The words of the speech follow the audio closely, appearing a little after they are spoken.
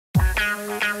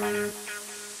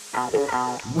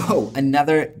Whoa,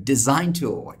 another design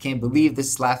tool. I can't believe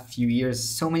this last few years,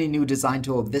 so many new design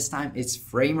tools. This time it's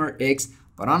Framer X,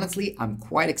 but honestly, I'm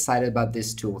quite excited about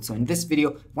this tool. So in this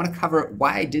video, I want to cover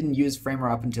why I didn't use Framer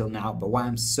up until now, but why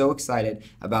I'm so excited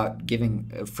about giving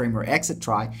Framer X a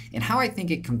try, and how I think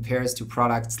it compares to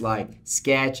products like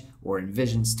Sketch or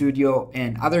InVision Studio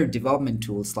and other development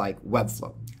tools like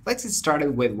Webflow. Let's get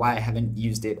started with why I haven't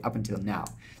used it up until now.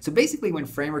 So basically, when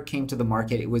Framer came to the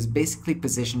market, it was basically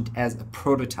positioned as a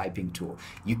prototyping tool.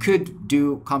 You could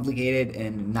do complicated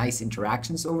and nice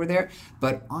interactions over there,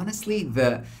 but honestly,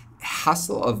 the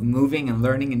hustle of moving and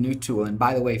learning a new tool, and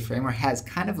by the way, Framer has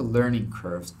kind of a learning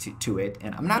curve to it,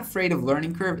 and I'm not afraid of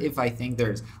learning curve if I think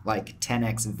there's like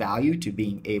 10x value to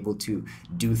being able to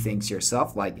do things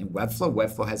yourself. Like in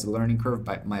Webflow has a learning curve,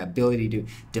 but my ability to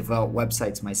develop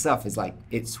websites myself is like,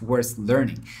 it's worth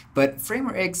learning. But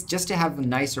Framer X, just to have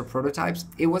nicer prototypes,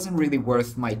 it wasn't really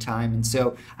worth my time, and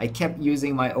so I kept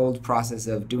using my old process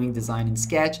of doing design in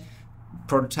Sketch,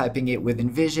 prototyping it with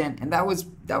InVision, and that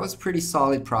was pretty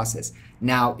solid process.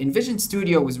 Now, InVision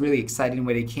Studio was really exciting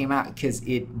when it came out because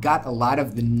it got a lot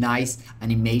of the nice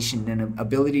animation and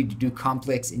ability to do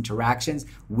complex interactions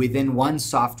within one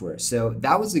software. So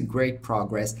that was a great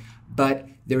progress, but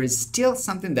there is still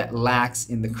something that lacks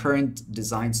in the current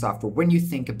design software when you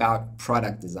think about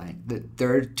product design.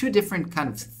 There are two different kind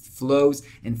of flows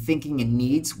and thinking and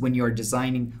needs when you're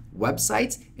designing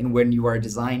websites and when you are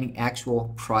designing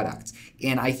actual products.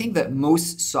 And I think that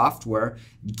most software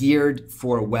geared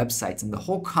for websites and the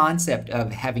whole concept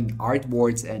of having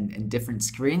artboards and different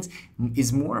screens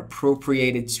is more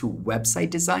appropriated to website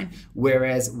design,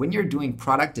 whereas when you're doing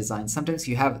product design, sometimes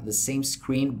you have the same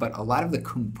screen, but a lot of the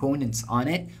components on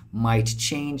it might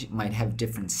change, might have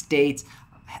different states.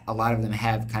 A lot of them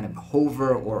have kind of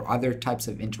hover or other types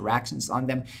of interactions on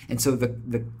them. And so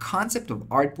the concept of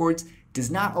artboards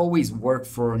does not always work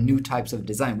for new types of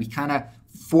design. We kind of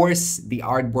force the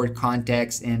artboard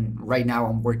context, and right now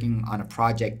I'm working on a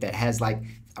project that has like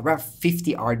around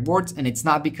 50 artboards, and it's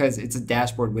not because it's a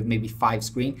dashboard with maybe 5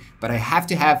 screens, but I have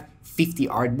to have 50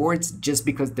 artboards just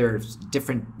because there's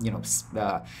different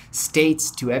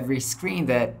states to every screen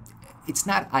that it's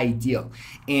not ideal.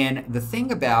 And the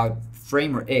thing about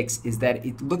Framer X is that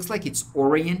it looks like it's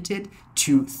oriented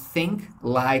to think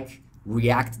like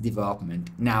React development.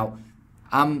 Now,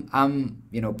 I'm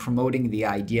promoting the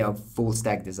idea of full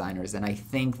stack designers, and I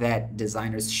think that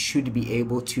designers should be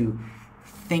able to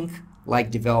think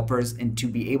like developers and to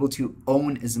be able to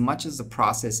own as much of the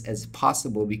process as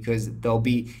possible, because they'll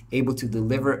be able to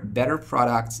deliver better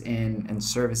products and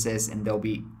services, and they'll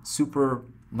be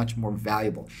much more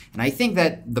valuable. And I think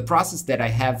that the process that I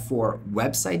have for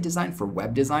website design, for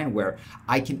web design, where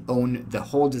I can own the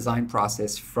whole design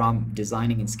process from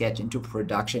designing in Sketch into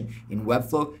production in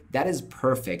Webflow, that is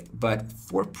perfect. But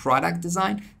for product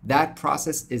design, that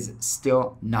process is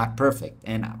still not perfect.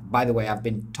 And by the way, I've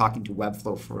been talking to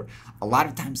Webflow for a lot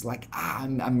of times, like,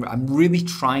 I'm really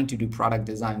trying to do product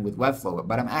design with Webflow,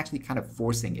 but I'm actually kind of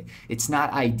forcing it. It's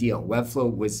not ideal.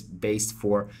 Webflow was based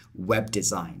for web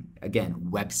design. Again,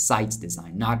 websites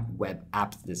design, not web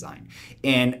apps design.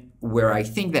 And where I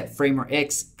think that Framer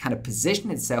X kind of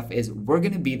positioned itself is, we're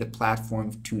going to be the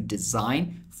platform to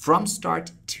design from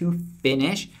start to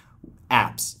finish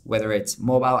apps, whether it's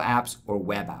mobile apps or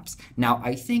web apps. Now,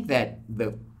 I think that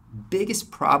the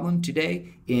biggest problem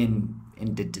today in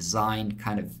the design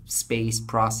kind of space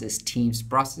process, teams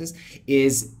process,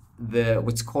 is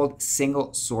what's called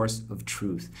single source of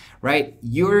truth, right?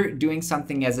 You're doing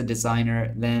something as a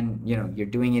designer, then you're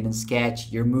doing it in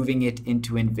Sketch, you're moving it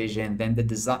into InVision, then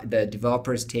the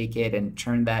developers take it and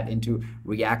turn that into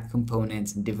React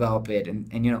components and develop it, and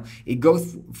it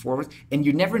goes forward, and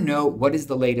you never know what is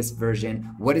the latest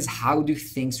version, how do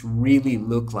things really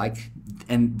look like.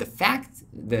 And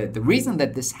the reason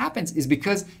that this happens is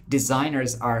because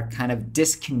designers are kind of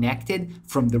disconnected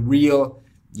from the real,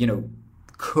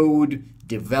 code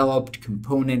developed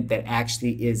component that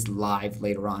actually is live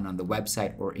later on the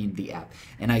website or in the app.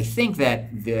 And I think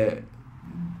that the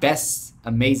best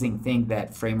amazing thing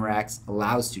that Framer X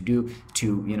allows to do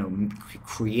to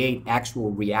create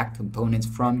actual React components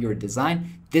from your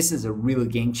design, this is a real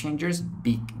game changer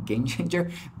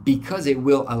because it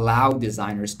will allow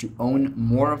designers to own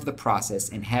more of the process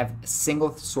and have a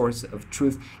single source of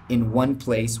truth in one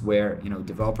place where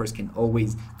developers can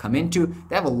always come into.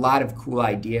 They have a lot of cool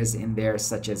ideas in there,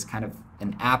 such as kind of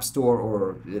an app store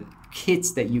or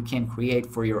kits that you can create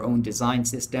for your own design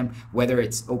system, whether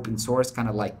it's open source, kind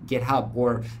of like GitHub,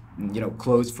 or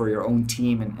closed for your own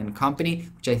team and company,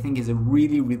 which I think is a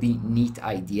really, really neat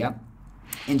idea.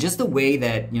 And just the way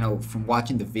that, from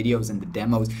watching the videos and the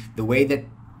demos, the way that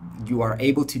you are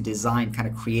able to design, kind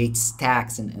of create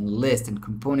stacks and lists and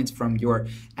components from your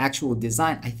actual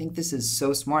design. I think this is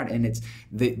so smart, and it's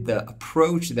the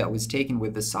approach that was taken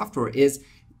with the software is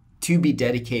to be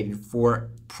dedicated for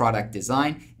product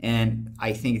design, and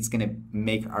I think it's going to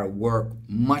make our work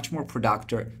much more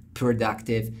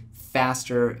productive,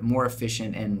 faster, more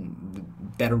efficient, and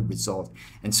better result.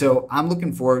 And so I'm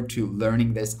looking forward to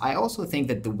learning this. I also think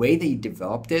that the way they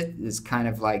developed it is kind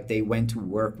of like they went to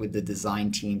work with the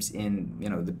design teams in, you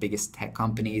know, the biggest tech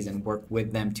companies and work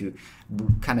with them to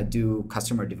kind of do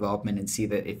customer development and see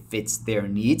that it fits their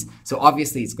needs. So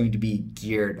obviously it's going to be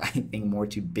geared, I think, more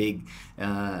to big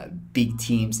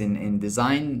teams in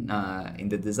design, in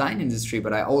the design industry.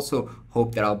 But I also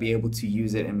hope that I'll be able to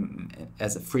use it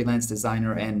as a freelance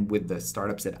designer and with the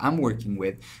startups that I'm working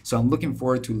with. So I'm looking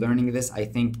forward to learning this.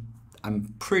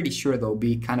 I'm pretty sure there'll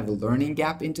be kind of a learning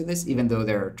gap into this, even though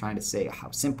they're trying to say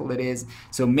how simple it is.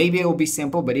 So maybe it will be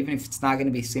simple, but even if it's not going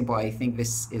to be simple, I think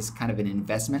this is kind of an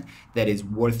investment that is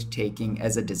worth taking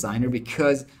as a designer,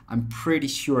 because I'm pretty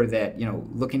sure that, you know,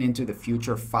 looking into the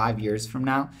future 5 years from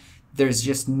now, there's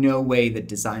just no way that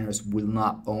designers will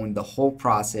not own the whole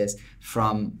process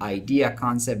from idea,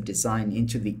 concept, design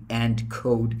into the end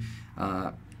code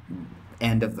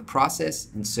end of the process.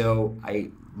 And so I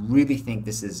really think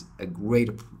this is a great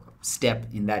step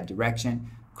in that direction.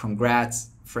 Congrats,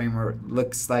 Framer.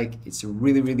 Looks like it's a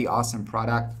really awesome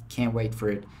product. Can't wait for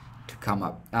it to come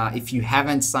up. If you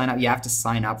haven't signed up, you have to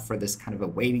sign up for this kind of a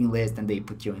waiting list, and they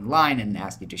put you in line and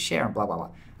ask you to share and blah blah blah.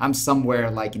 I'm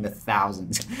somewhere like in the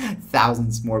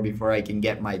thousands more before I can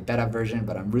get my beta version,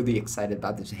 but I'm really excited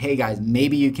about this. Hey guys,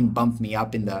 maybe you can bump me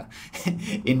up in the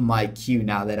in my queue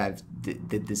now that I've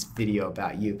did this video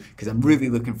about you, because I'm really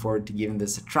looking forward to giving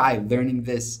this a try, learning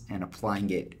this and applying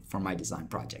it for my design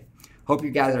project. Hope you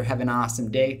guys are having an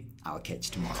awesome day. I'll catch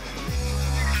you tomorrow.